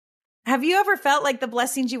Have you ever felt like the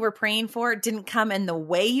blessings you were praying for didn't come in the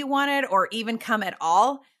way you wanted or even come at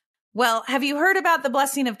all? Well, have you heard about the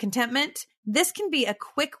blessing of contentment? This can be a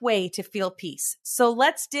quick way to feel peace. So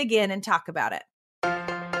let's dig in and talk about it.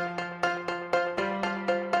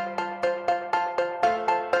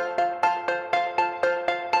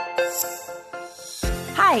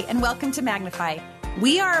 Hi, and welcome to Magnify.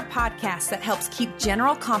 We are a podcast that helps keep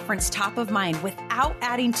General Conference top of mind without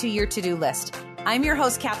adding to your to-do list. I'm your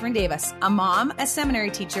host, Kathryn Davis, a mom, a seminary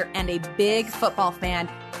teacher, and a big football fan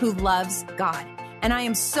who loves God. And I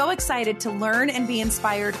am so excited to learn and be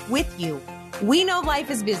inspired with you. We know life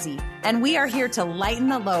is busy, and we are here to lighten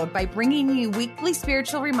the load by bringing you weekly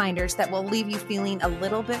spiritual reminders that will leave you feeling a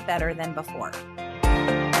little bit better than before.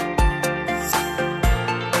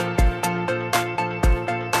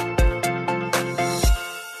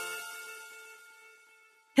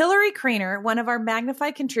 Hilary Craner, one of our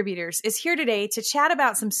Magnify contributors, is here today to chat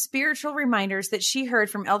about some spiritual reminders that she heard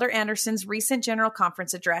from Elder Anderson's recent General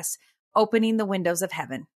Conference address, Opening the Windows of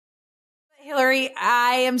Heaven. Hilary,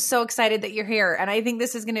 I am so excited that you're here, and I think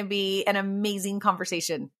this is going to be an amazing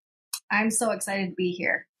conversation. I'm so excited to be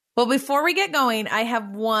here. Well, before we get going, I have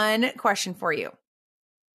one question for you.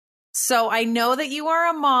 So I know that you are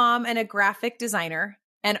a mom and a graphic designer.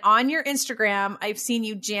 And on your Instagram, I've seen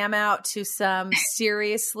you jam out to some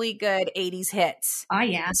seriously good 80s hits. Oh,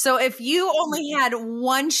 yeah. So if you only had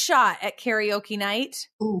one shot at karaoke night,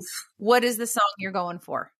 what is the song you're going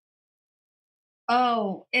for?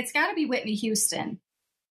 Oh, it's got to be Whitney Houston.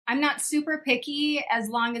 I'm not super picky as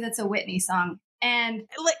long as it's a Whitney song. And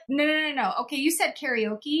no. Okay, you said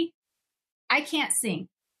karaoke. I can't sing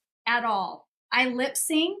at all. I lip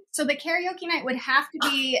sing. So the karaoke night would have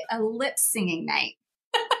to be a lip singing night.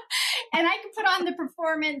 And I could put on the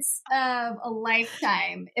performance of a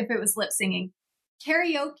lifetime if it was lip singing.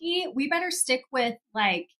 Karaoke, we better stick with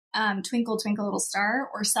like Twinkle, Twinkle, Little Star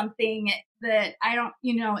or something that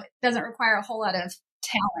it doesn't require a whole lot of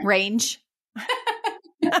talent. Range.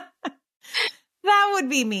 That would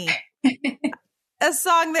be me. A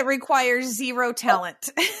song that requires zero talent.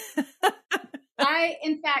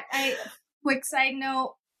 Quick side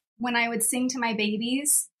note, when I would sing to my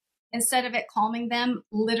babies, instead of it calming them,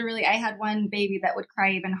 literally, I had one baby that would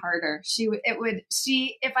cry even harder.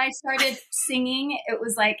 If I started singing, it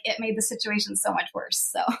was like it made the situation so much worse.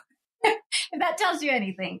 So if that tells you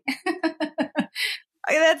anything.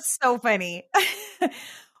 That's so funny.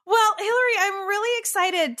 Well, Hilary, I'm really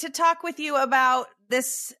excited to talk with you about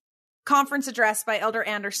this conference address by Elder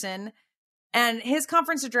Anderson. And his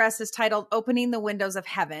conference address is titled Opening the Windows of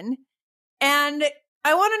Heaven. And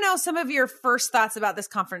I want to know some of your first thoughts about this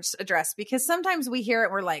conference address, because sometimes we hear it,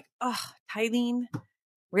 we're like, oh, tithing?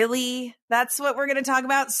 Really? That's what we're going to talk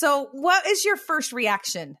about? So what is your first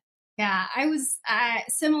reaction? Yeah, I was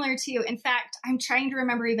similar to you. In fact, I'm trying to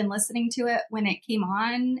remember even listening to it when it came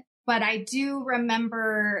on, but I do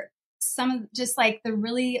remember some of just like the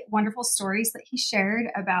really wonderful stories that he shared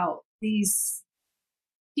about these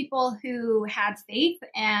people who had faith.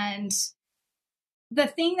 And the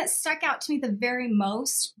thing that stuck out to me the very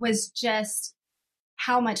most was just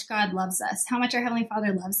how much God loves us, how much our Heavenly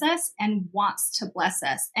Father loves us and wants to bless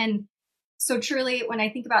us. And so truly, when I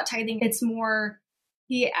think about tithing, it's more,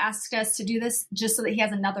 he asked us to do this just so that he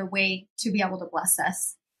has another way to be able to bless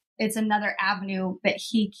us. It's another avenue that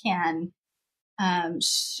he can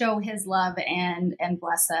show his love and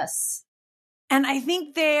bless us. And I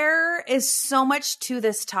think there is so much to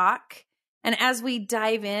this talk. And as we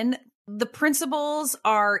dive in, the principles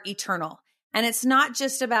are eternal, and it's not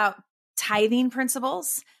just about tithing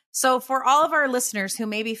principles. So for all of our listeners who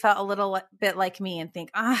maybe felt a little bit like me and think,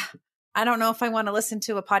 I don't know if I want to listen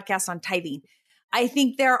to a podcast on tithing. I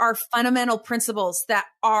think there are fundamental principles that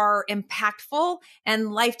are impactful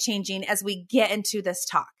and life-changing as we get into this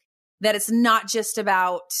talk, that it's not just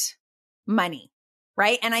about money,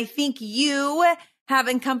 right? And I think you have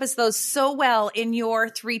encompassed those so well in your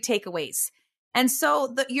 3 takeaways. And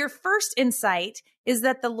so your first insight is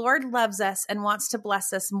that the Lord loves us and wants to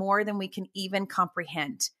bless us more than we can even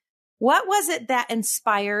comprehend. What was it that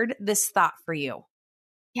inspired this thought for you?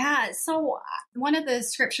 Yeah, so one of the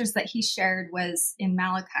scriptures that he shared was in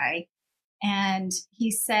Malachi, and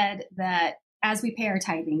he said that as we pay our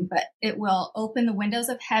tithing, but it will open the windows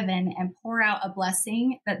of heaven and pour out a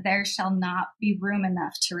blessing that there shall not be room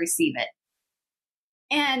enough to receive it.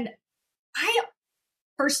 And I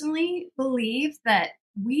personally believe that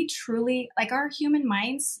we truly, like our human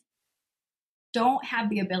minds, don't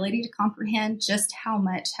have the ability to comprehend just how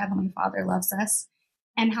much Heavenly Father loves us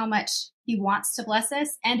and how much he wants to bless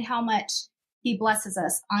us and how much he blesses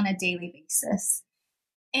us on a daily basis.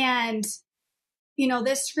 And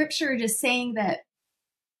this scripture just saying that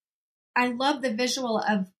I love the visual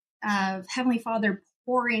of Heavenly Father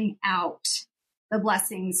pouring out the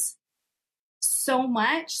blessings so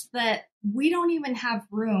much that we don't even have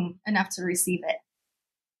room enough to receive it.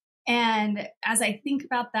 And as I think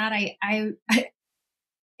about that,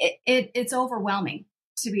 it's overwhelming,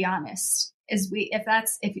 to be honest. If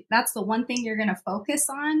that's the one thing you're going to focus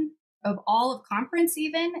on of all of conference,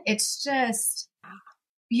 even, it's just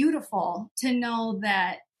beautiful to know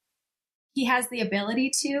that He has the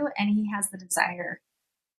ability to, and He has the desire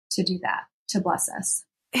to do that, to bless us.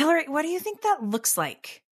 Hilary, what do you think that looks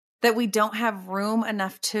like? That we don't have room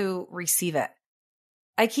enough to receive it?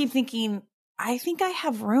 I keep thinking, I think I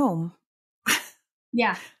have room.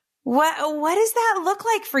 Yeah. What does that look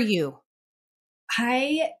like for you?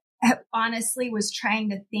 I honestly was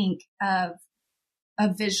trying to think of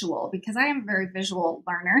a visual, because I am a very visual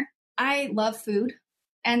learner. I love food.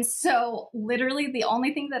 And so literally the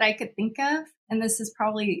only thing that I could think of, and this is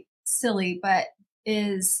probably silly, but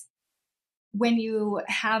is when you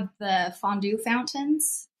have the fondue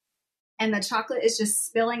fountains and the chocolate is just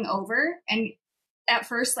spilling over. And at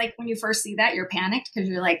first, like when you first see that, you're panicked because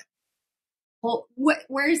you're like, well,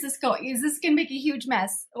 where is this going? Is this going to make a huge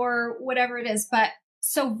mess or whatever it is? But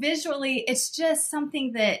so visually, it's just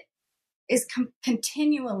something that is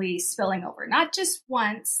continually spilling over, not just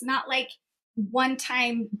once, not like one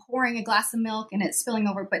time pouring a glass of milk and it's spilling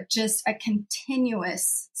over, but just a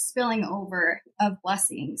continuous spilling over of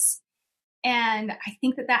blessings. And I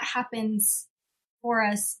think that happens for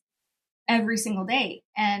us every single day.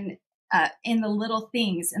 And in the little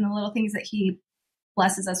things that He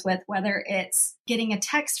blesses us with, whether it's getting a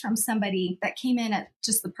text from somebody that came in at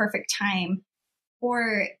just the perfect time,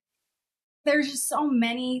 or there's just so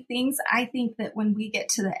many things. I think that when we get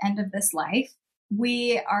to the end of this life,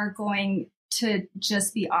 we are going to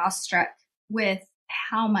just be awestruck with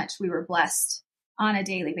how much we were blessed on a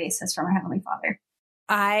daily basis from our Heavenly Father.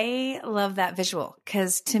 I love that visual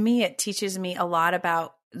because to me, it teaches me a lot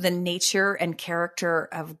about the nature and character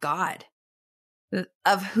of God,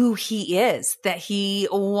 of who He is, that He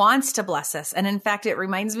wants to bless us. And in fact, it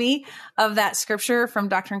reminds me of that scripture from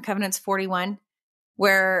Doctrine and Covenants 41,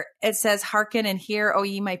 where it says, "Hearken and hear, O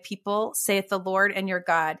ye my people, saith the Lord and your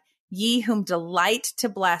God, ye whom delight to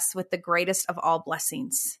bless with the greatest of all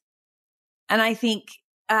blessings." And I think,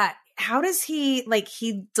 how does He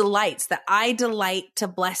delights, that I delight to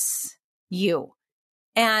bless you.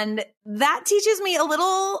 And that teaches me a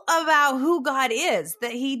little about who God is,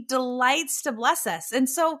 that He delights to bless us. And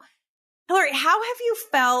so, Hilary, how have you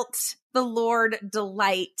felt the Lord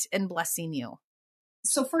delight in blessing you?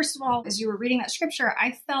 So first of all, as you were reading that scripture,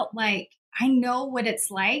 I felt like I know what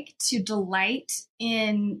it's like to delight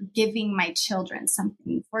in giving my children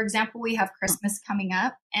something. For example, we have Christmas coming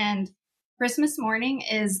up, and Christmas morning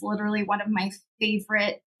is literally one of my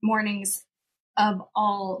favorite mornings of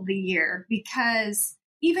all the year, because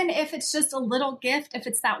even if it's just a little gift, if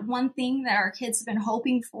it's that one thing that our kids have been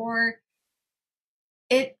hoping for,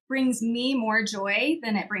 it brings me more joy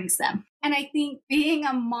than it brings them. And I think being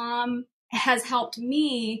a mom has helped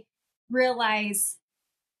me realize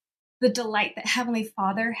the delight that Heavenly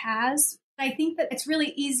Father has. I think that it's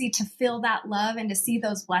really easy to feel that love and to see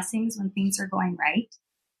those blessings when things are going right,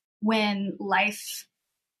 when life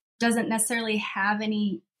doesn't necessarily have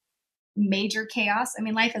any major chaos. I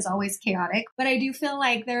mean, life is always chaotic, but I do feel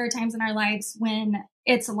like there are times in our lives when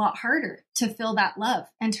it's a lot harder to feel that love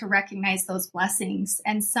and to recognize those blessings.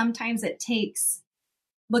 And sometimes it takes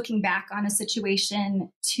looking back on a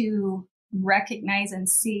situation to recognize and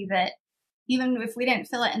see that even if we didn't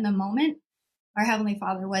feel it in the moment, our Heavenly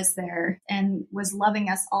Father was there and was loving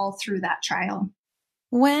us all through that trial.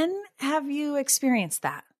 When have you experienced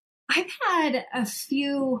that? I've had a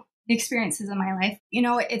few experiences in my life.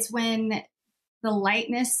 It's when the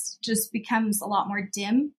lightness just becomes a lot more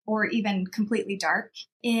dim or even completely dark.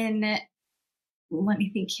 Let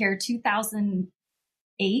me think here,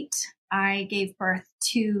 2008, I gave birth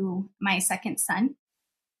to my second son,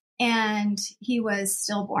 and he was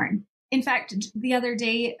stillborn. In fact, the other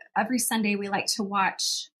day, every Sunday, we like to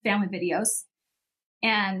watch family videos.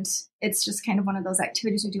 And it's just kind of one of those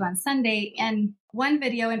activities we do on Sunday. And one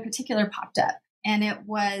video in particular popped up, and it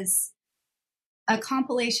was a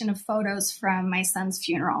compilation of photos from my son's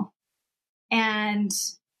funeral. And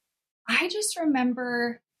I just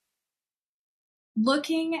remember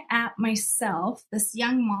looking at myself, this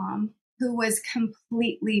young mom who was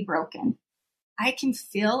completely broken. I can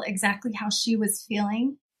feel exactly how she was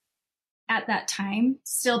feeling at that time,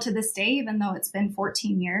 still to this day, even though it's been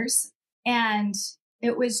 14 years. And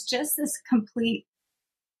it was just this complete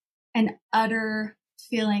and utter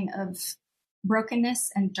feeling of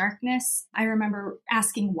brokenness and darkness. I remember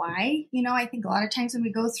asking why. I think a lot of times when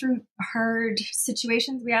we go through hard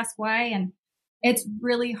situations, we ask why, and it's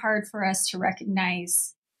really hard for us to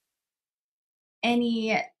recognize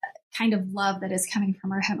any kind of love that is coming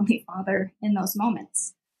from our Heavenly Father in those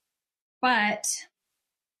moments. But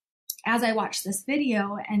as I watched this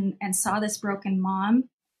video and saw this broken mom,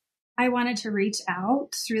 I wanted to reach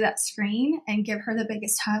out through that screen and give her the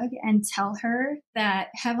biggest hug and tell her that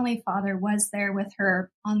Heavenly Father was there with her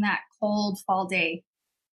on that cold fall day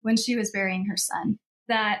when she was burying her son.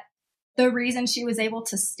 That the reason she was able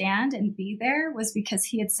to stand and be there was because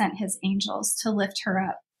He had sent His angels to lift her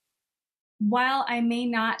up. While I may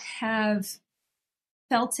not have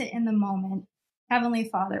felt it in the moment, Heavenly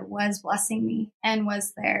Father was blessing me and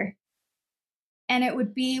was there. And it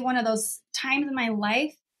would be one of those times in my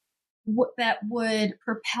life that would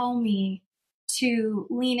propel me to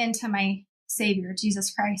lean into my Savior,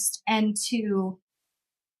 Jesus Christ, and to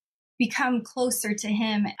become closer to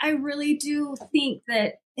Him. I really do think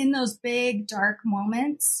that in those big, dark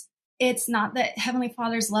moments, it's not that Heavenly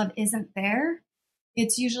Father's love isn't there.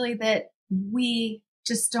 It's usually that we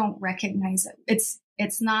just don't recognize it.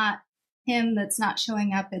 It's not Him that's not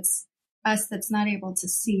showing up. It's us that's not able to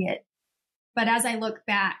see it. But as I look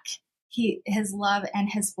back, His love and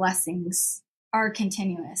His blessings are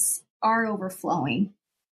continuous, are overflowing,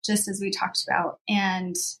 just as we talked about.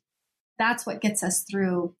 And that's what gets us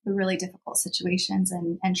through the really difficult situations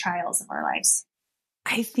and trials of our lives.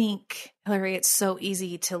 I think, Hilary, it's so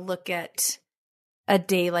easy to look at a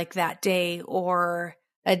day like that day, or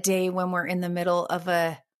a day when we're in the middle of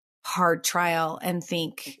a hard trial, and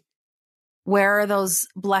think, where are those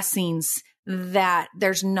blessings that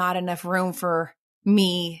there's not enough room for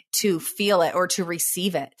me to feel it or to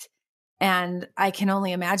receive it? And I can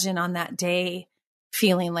only imagine on that day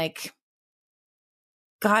feeling like,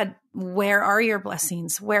 God, where are your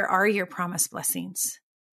blessings? Where are your promised blessings?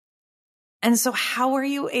 And so how are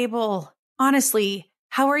you able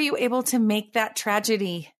to make that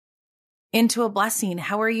tragedy into a blessing?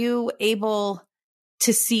 How are you able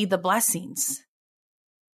to see the blessings?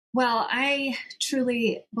 Well, I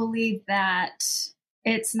truly believe that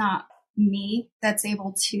it's not me that's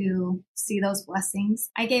able to see those blessings.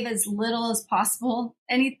 I gave as little as possible.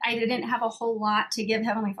 And I didn't have a whole lot to give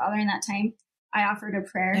Heavenly Father in that time. I offered a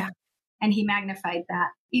prayer and He magnified that.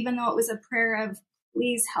 Even though it was a prayer of,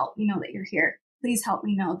 please help me know that you're here. Please help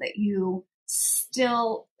me know that you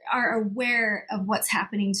still are aware of what's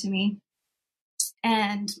happening to me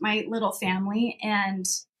and my little family. And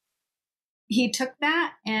He took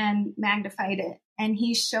that and magnified it. And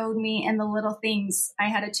He showed me in the little things. I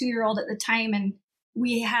had a 2-year-old at the time, and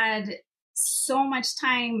we had so much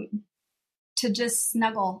time to just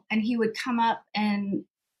snuggle. And he would come up, and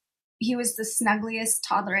he was the snuggliest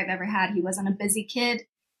toddler I've ever had. He wasn't a busy kid.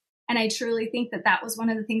 And I truly think that that was one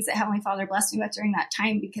of the things that Heavenly Father blessed me with during that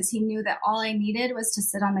time, because He knew that all I needed was to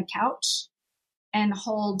sit on the couch and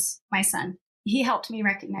hold my son. He helped me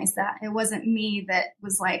recognize that. It wasn't me that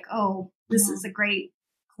was like, oh, this is a great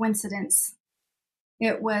coincidence.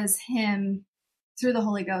 It was Him through the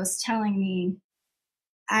Holy Ghost telling me,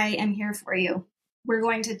 I am here for you. We're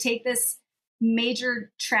going to take this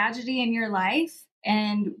major tragedy in your life,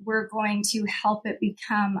 and we're going to help it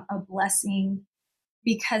become a blessing,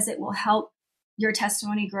 because it will help your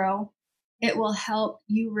testimony grow. It will help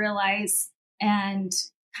you realize and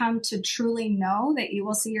come to truly know that you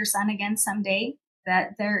will see your son again someday,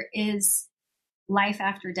 that there is life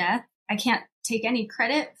after death. I can't take any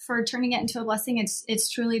credit for turning it into a blessing. It's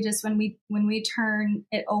truly just when we turn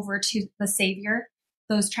it over to the Savior,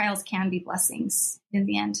 those trials can be blessings in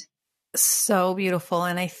the end. So beautiful.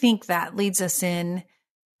 And I think that leads us in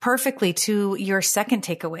perfectly to your second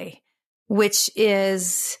takeaway, which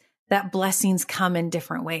is that blessings come in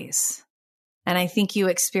different ways. And I think you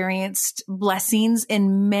experienced blessings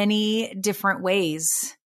in many different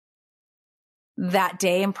ways that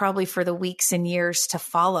day, and probably for the weeks and years to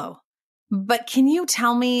follow. But can you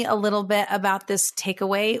tell me a little bit about this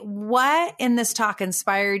takeaway? What in this talk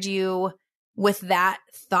inspired you with that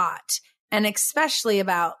thought, and especially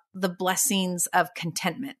about the blessings of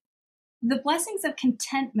contentment? The blessings of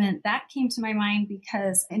contentment, that came to my mind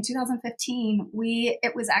because in 2015,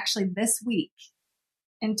 it was actually this week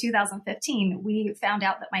in 2015, we found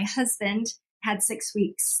out that my husband had 6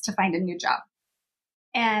 weeks to find a new job.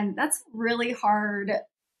 And that's really hard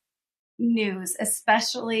news,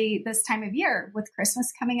 especially this time of year with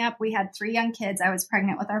Christmas coming up. We had 3 young kids. I was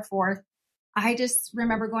pregnant with our 4th. I just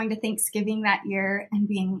remember going to Thanksgiving that year and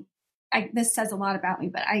being, this says a lot about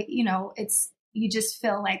me, but you just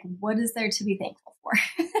feel like, what is there to be thankful for?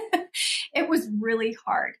 It was really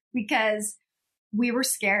hard because we were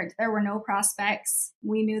scared. There were no prospects.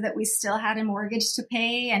 We knew that we still had a mortgage to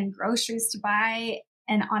pay and groceries to buy.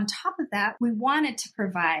 And on top of that, we wanted to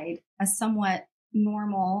provide a somewhat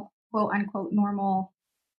normal, quote unquote, normal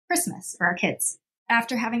Christmas for our kids.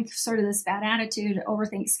 After having sort of this bad attitude over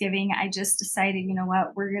Thanksgiving, I just decided, you know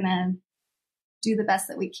what, we're going to do the best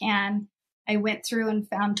that we can. I went through and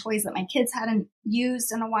found toys that my kids hadn't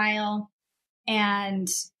used in a while and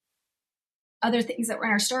other things that were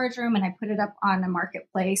in our storage room. And I put it up on a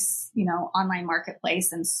marketplace, online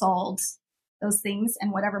marketplace, and sold those things.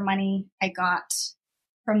 And whatever money I got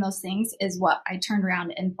from those things is what I turned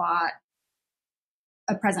around and bought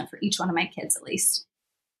a present for each one of my kids, at least.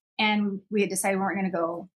 And we had decided we weren't going to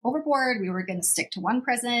go overboard. We were going to stick to one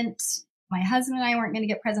present. My husband and I weren't going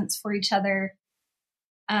to get presents for each other,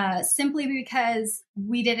 simply because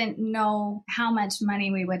we didn't know how much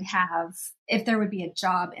money we would have, if there would be a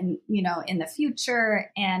job in the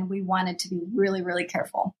future. And we wanted to be really, really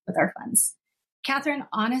careful with our funds. Kathryn,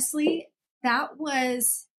 honestly, that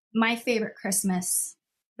was my favorite Christmas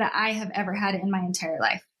that I have ever had in my entire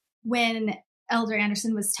life. When Elder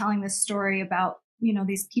Anderson was telling this story about,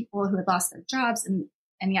 these people who had lost their jobs and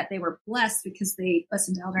yet they were blessed because they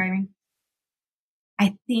listened to Elder Irene.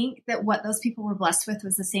 I think that what those people were blessed with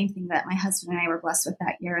was the same thing that my husband and I were blessed with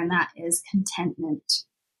that year, and that is contentment.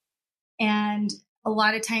 And a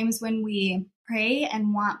lot of times when we pray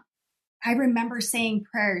and I remember saying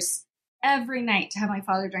prayers every night to Heavenly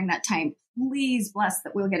Father during that time, please bless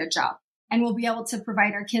that we'll get a job and we'll be able to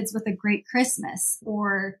provide our kids with a great Christmas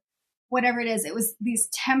or whatever it is. It was these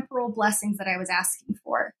temporal blessings that I was asking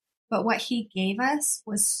for. But what he gave us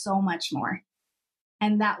was so much more.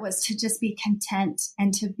 And that was to just be content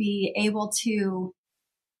and to be able to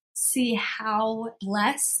see how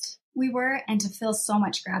blessed we were and to feel so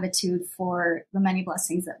much gratitude for the many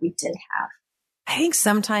blessings that we did have. I think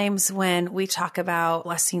sometimes when we talk about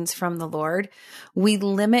blessings from the Lord, we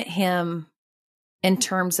limit him in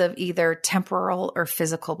terms of either temporal or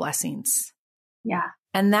physical blessings. Yeah.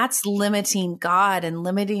 And that's limiting God and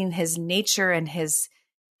limiting his nature and his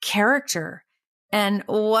character. And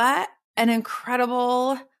what an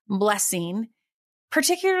incredible blessing,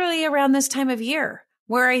 particularly around this time of year,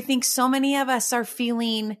 where I think so many of us are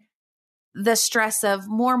feeling the stress of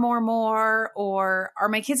more, or are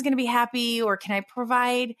my kids going to be happy, or can I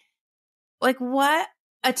provide? Like, what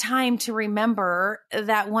a time to remember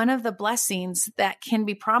that one of the blessings that can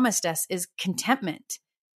be promised us is contentment.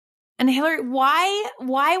 And Hilary, why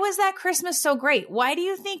was that Christmas so great? Why do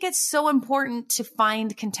you think it's so important to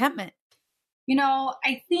find contentment?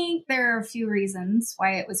 I think there are a few reasons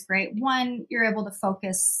why it was great. One, you're able to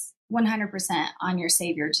focus 100% on your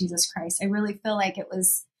Savior, Jesus Christ. I really feel like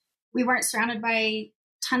we weren't surrounded by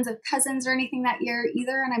tons of cousins or anything that year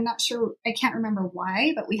either. And I'm not sure, I can't remember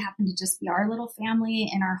why, but we happened to just be our little family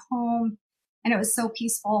in our home. And it was so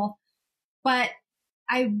peaceful. But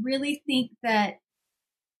I really think that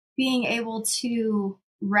being able to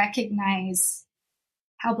recognize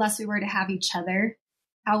how blessed we were to have each other,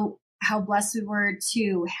 how blessed we were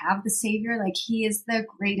to have the Savior, like he is the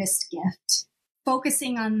greatest gift.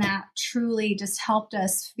 Focusing on that truly just helped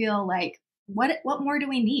us feel like, what more do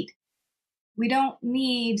we need? We don't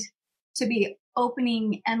need to be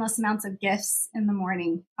opening endless amounts of gifts in the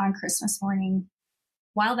morning on Christmas morning.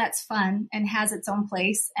 While that's fun and has its own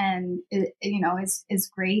place and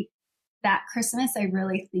is great, that Christmas, I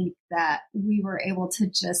really think that we were able to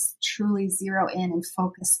just truly zero in and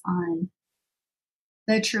focus on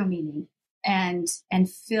the true meaning and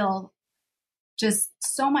feel just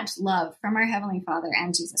so much love from our Heavenly Father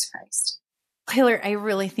and Jesus Christ. Hilary, I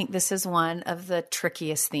really think this is one of the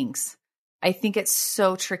trickiest things. I think it's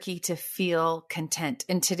so tricky to feel content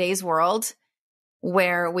in today's world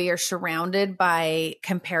where we are surrounded by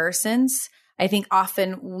comparisons. I think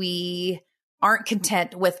often we aren't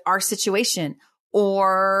content with our situation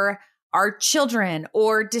or our children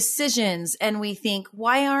or decisions. And we think,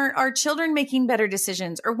 why aren't our children making better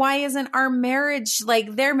decisions? Or why isn't our marriage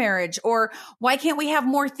like their marriage? Or why can't we have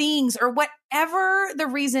more things? Or whatever the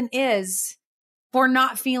reason is for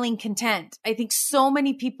not feeling content. I think so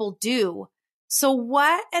many people do. So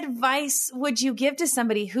what advice would you give to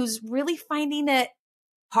somebody who's really finding it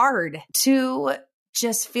hard to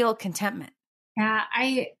just feel contentment? Yeah,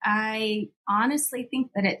 I honestly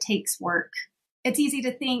think that it takes work. It's easy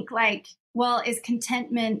to think like, well, is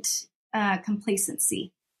contentment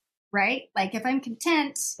complacency, right? Like if I'm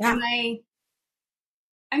content, Yeah.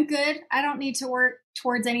 I'm good. I don't need to work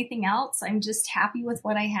towards anything else. I'm just happy with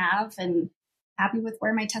what I have and happy with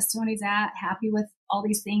where my testimony's at, happy with all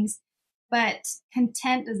these things. But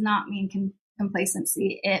content does not mean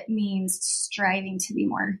complacency. It means striving to be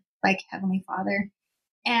more like Heavenly Father.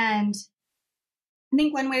 And I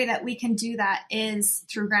think one way that we can do that is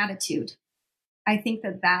through gratitude. I think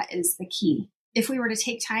that that is the key. If we were to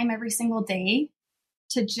take time every single day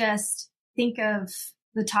to just think of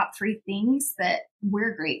the top 3 things that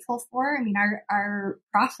we're grateful for. I mean, our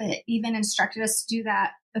prophet even instructed us to do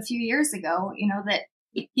that a few years ago, that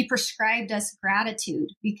he prescribed us gratitude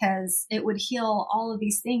because it would heal all of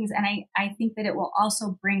these things. And I think that it will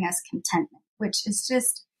also bring us contentment, which is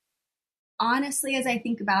just, honestly, as I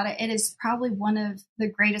think about it, it is probably one of the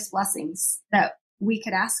greatest blessings that we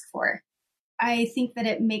could ask for. I think that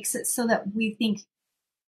it makes it so that we think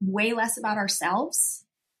way less about ourselves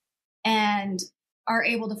and are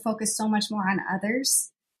able to focus so much more on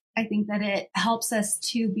others. I think that it helps us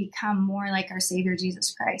to become more like our Savior,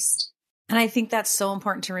 Jesus Christ. And I think that's so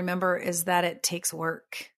important to remember is that it takes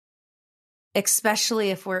work,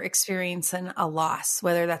 especially if we're experiencing a loss,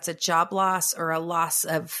 whether that's a job loss or a loss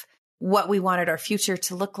of what we wanted our future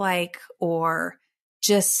to look like, or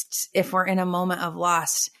just if we're in a moment of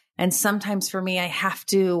loss. And sometimes for me, I have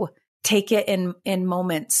to take it in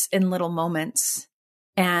moments, in little moments.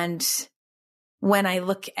 And when I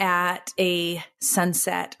look at a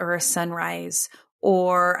sunset or a sunrise,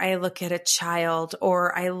 or I look at a child,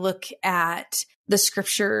 or I look at the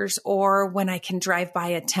scriptures, or when I can drive by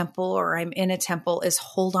a temple or I'm in a temple, is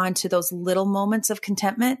hold on to those little moments of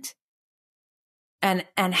contentment and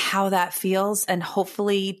how that feels, and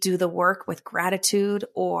hopefully do the work with gratitude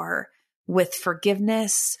or with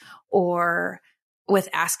forgiveness or with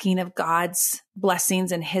asking of God's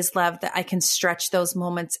blessings and his love, that I can stretch those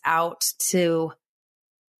moments out to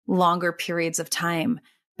longer periods of time.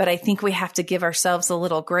 But I think we have to give ourselves a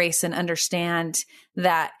little grace and understand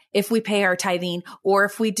that if we pay our tithing or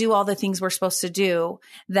if we do all the things we're supposed to do,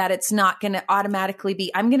 that it's not going to automatically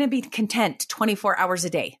be, I'm going to be content 24 hours a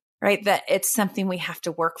day, right? That it's something we have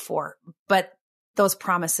to work for, but those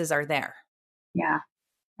promises are there. Yeah,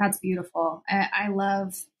 that's beautiful. I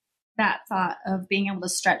love that thought of being able to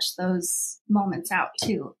stretch those moments out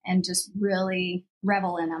too, and just really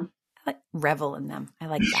revel in them. Revel in them. I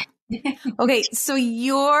like that. Okay. So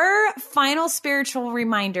your final spiritual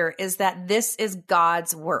reminder is that this is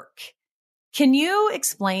God's work. Can you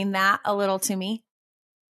explain that a little to me?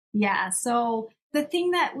 Yeah. So the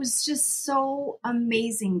thing that was just so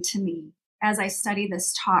amazing to me as I studied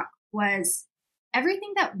this talk was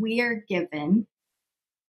everything that we are given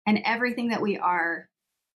and everything that we are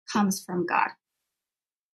comes from God.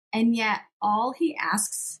 And yet all he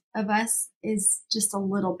asks of us is just a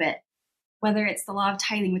little bit, whether it's the law of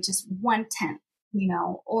tithing, which is 1/10,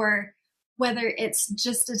 or whether it's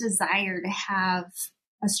just a desire to have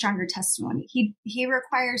a stronger testimony. He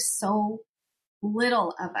requires so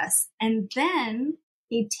little of us. And then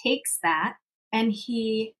he takes that and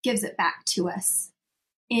he gives it back to us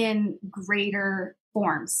in greater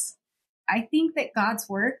forms. I think that God's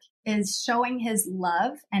work is showing his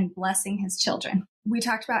love and blessing his children. We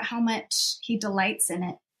talked about how much he delights in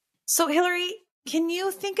it. So Hilary, can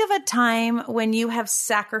you think of a time when you have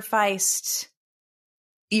sacrificed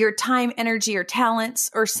your time, energy, or talents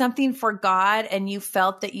or something for God and you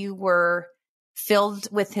felt that you were filled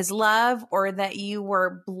with his love or that you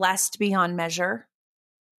were blessed beyond measure?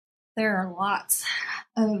 There are lots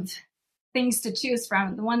of things to choose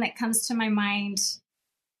from. The one that comes to my mind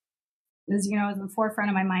is, in the forefront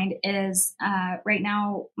of my mind is right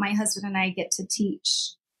now, my husband and I get to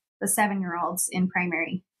teach the 7-year-olds in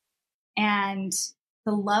primary. And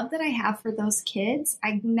the love that I have for those kids,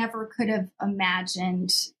 I never could have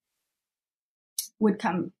imagined would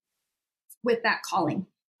come with that calling.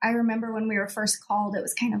 I remember when we were first called, it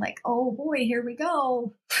was kind of like, oh boy, here we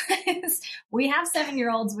go. We have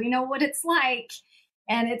 7-year-olds. We know what it's like.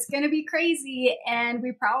 And it's going to be crazy. And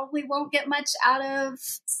we probably won't get much out of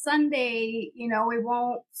Sunday. We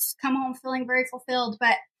won't come home feeling very fulfilled.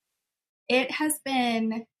 But it has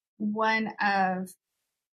been one of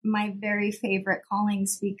my very favorite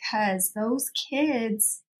callings because those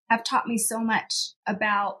kids have taught me so much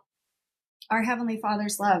about our Heavenly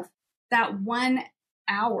Father's love. That 1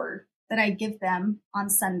 hour that I give them on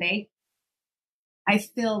Sunday, I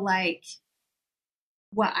feel like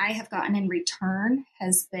what I have gotten in return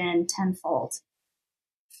has been tenfold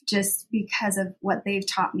just because of what they've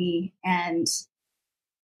taught me and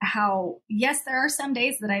how, yes, there are some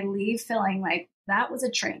days that I leave feeling like that was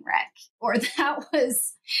a train wreck or that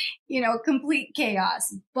was, complete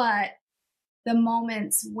chaos. But the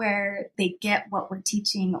moments where they get what we're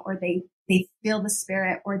teaching or they feel the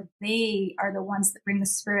Spirit or they are the ones that bring the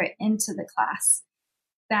Spirit into the class,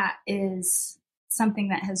 that is something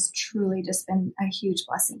that has truly just been a huge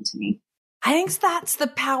blessing to me. I think that's the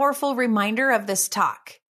powerful reminder of this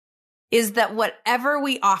talk is that whatever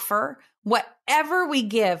we offer, whatever we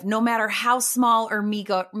give, no matter how small or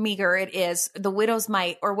meager it is, the widow's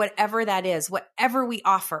mite or whatever that is, whatever we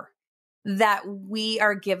offer, that we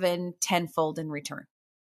are given tenfold in return.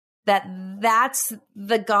 That's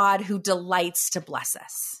the God who delights to bless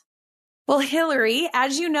us. Well, Hilary,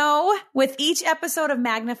 as you know, with each episode of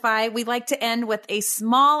Magnify, we like to end with a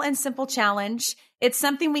small and simple challenge. It's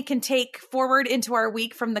something we can take forward into our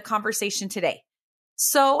week from the conversation today.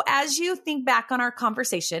 So as you think back on our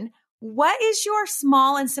conversation, what is your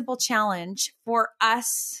small and simple challenge for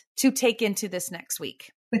us to take into this next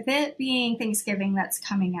week? With it being Thanksgiving that's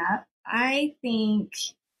coming up, I think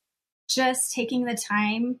just taking the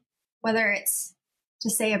time, whether it's to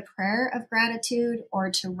say a prayer of gratitude or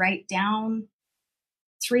to write down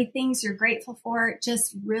 3 things you're grateful for,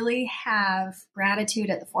 just really have gratitude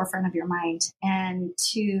at the forefront of your mind and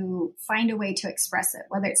to find a way to express it,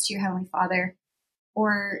 whether it's to your Heavenly Father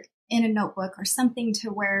or in a notebook or something to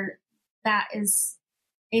where that is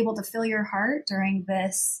able to fill your heart during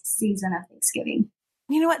this season of Thanksgiving.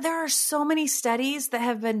 You know what? There are so many studies that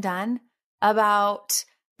have been done about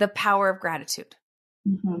the power of gratitude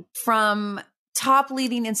from top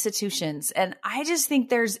leading institutions. And I just think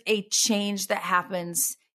there's a change that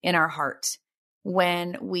happens in our heart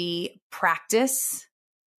when we practice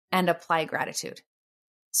and apply gratitude.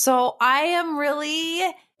 So I am really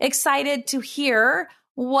excited to hear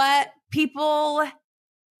what people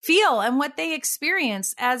feel and what they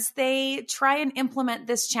experience as they try and implement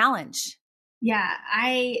this challenge. Yeah,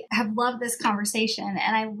 I have loved this conversation,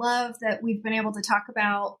 and I love that we've been able to talk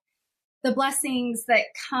about the blessings that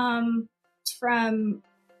come from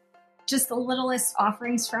just the littlest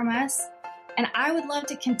offerings from us. And I would love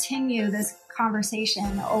to continue this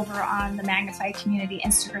conversation over on the Magnify community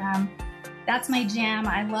Instagram. That's my jam.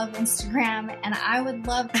 I love Instagram, and I would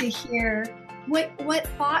love to hear what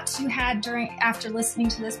thoughts you had after listening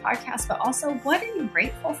to this podcast, but also what are you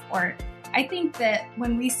grateful for? I think that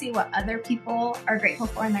when we see what other people are grateful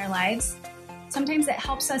for in their lives, sometimes it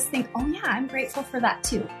helps us think, oh yeah, I'm grateful for that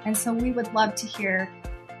too. And so we would love to hear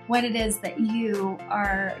what it is that you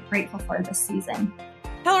are grateful for this season.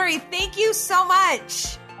 Hilary, thank you so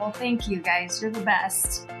much. Well, thank you guys. You're the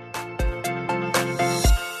best.